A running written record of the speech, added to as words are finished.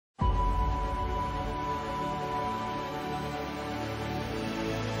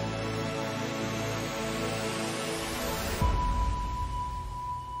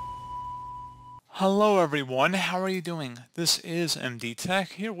Hello everyone, how are you doing? This is MD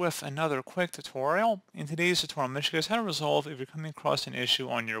Tech here with another quick tutorial. In today's tutorial, I'm going to show you guys how to resolve if you're coming across an issue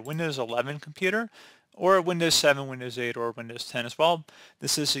on your Windows 11 computer or Windows 7, Windows 8, or Windows 10 as well.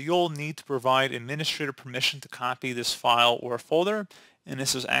 This is so you'll need to provide administrator permission to copy this file or folder, and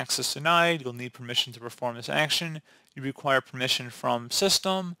this is access denied. You'll need permission to perform this action. You require permission from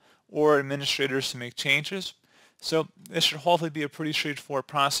system or administrators to make changes. So this should hopefully be a pretty straightforward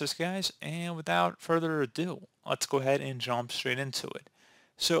process, guys. And without further ado, let's go ahead and jump straight into it.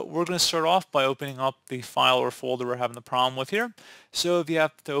 So we're going to start off by opening up the file or folder we're having the problem with here. So if you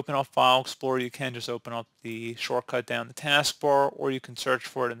have to open up File Explorer, you can just open up the shortcut down the taskbar, or you can search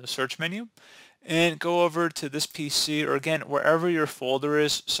for it in the search menu. And go over to this PC, or again, wherever your folder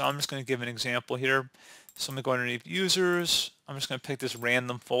is. So I'm just going to give an example here. So I'm going to go underneath Users. I'm just going to pick this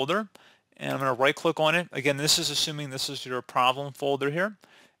random folder. And I'm going to right click on it. Again, this is assuming this is your problem folder here.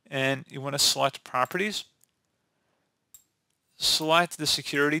 And you want to select Properties. Select the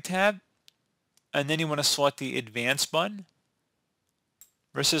Security tab. And then you want to select the Advanced button.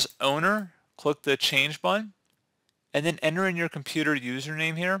 Versus Owner, click the Change button. And then enter in your computer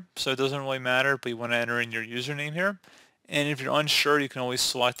username here. So it doesn't really matter, but you want to enter in your username here. And if you're unsure, you can always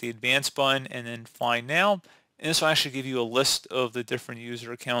select the Advanced button and then Find Now. And this will actually give you a list of the different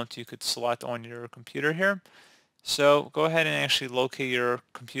user accounts you could select on your computer here. So go ahead and actually locate your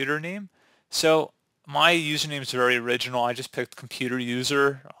computer name. So my username is very original. I just picked computer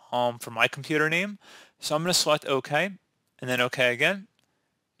user for my computer name. So I'm going to select OK and then OK again.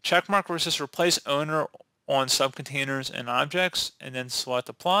 Checkmark versus replace owner on subcontainers and objects, and then select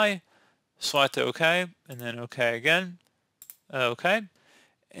Apply, select OK, and then OK again. OK.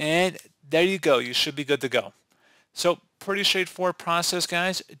 And there you go. You should be good to go. So pretty straightforward process,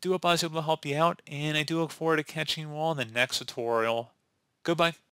 guys. I do hope I was able to help you out, and I do look forward to catching you all in the next tutorial. Goodbye.